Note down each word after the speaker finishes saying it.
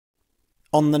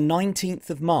On the 19th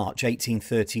of March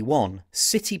 1831,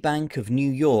 Citibank of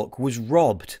New York was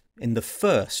robbed in the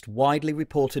first widely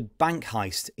reported bank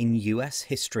heist in US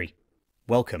history.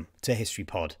 Welcome to History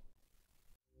Pod.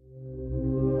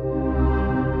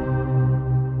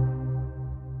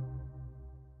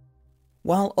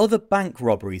 While other bank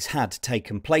robberies had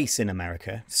taken place in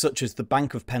America, such as the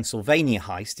Bank of Pennsylvania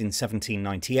heist in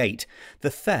 1798,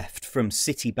 the theft from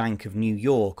Citibank of New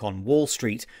York on Wall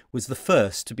Street was the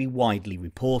first to be widely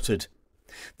reported.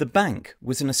 The bank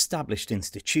was an established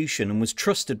institution and was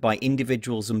trusted by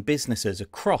individuals and businesses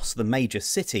across the major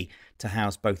city to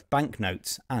house both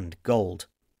banknotes and gold.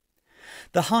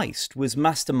 The heist was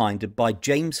masterminded by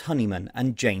James Honeyman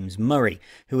and James Murray,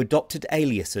 who adopted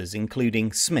aliases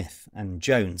including Smith and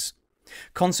Jones.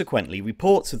 Consequently,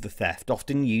 reports of the theft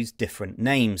often use different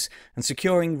names, and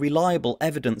securing reliable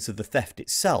evidence of the theft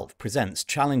itself presents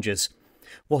challenges.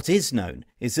 What is known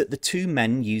is that the two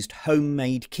men used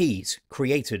homemade keys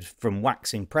created from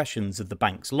wax impressions of the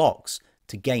bank's locks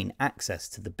to gain access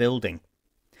to the building.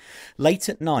 Late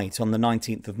at night on the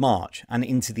 19th of March and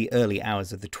into the early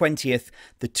hours of the 20th,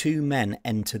 the two men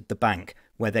entered the bank,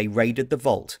 where they raided the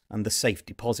vault and the safe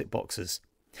deposit boxes.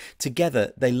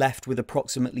 Together, they left with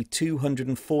approximately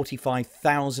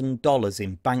 $245,000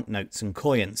 in banknotes and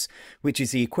coins, which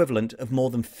is the equivalent of more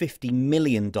than $50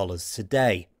 million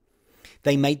today.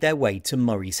 They made their way to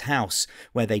Murray's house,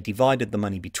 where they divided the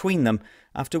money between them,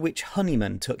 after which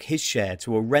Honeyman took his share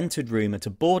to a rented room at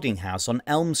a boarding house on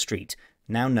Elm Street,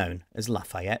 now known as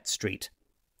Lafayette Street.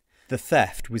 The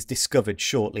theft was discovered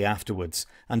shortly afterwards,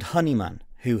 and Honeyman,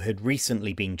 who had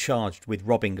recently been charged with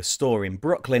robbing a store in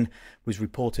Brooklyn, was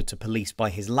reported to police by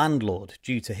his landlord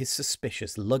due to his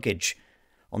suspicious luggage.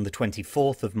 On the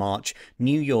 24th of March,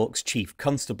 New York's Chief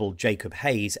Constable Jacob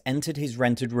Hayes entered his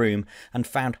rented room and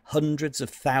found hundreds of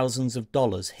thousands of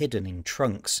dollars hidden in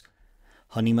trunks.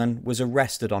 Honeyman was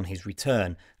arrested on his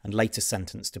return and later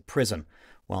sentenced to prison,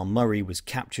 while Murray was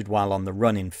captured while on the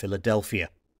run in Philadelphia.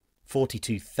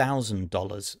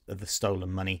 $42,000 of the stolen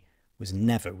money was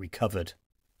never recovered.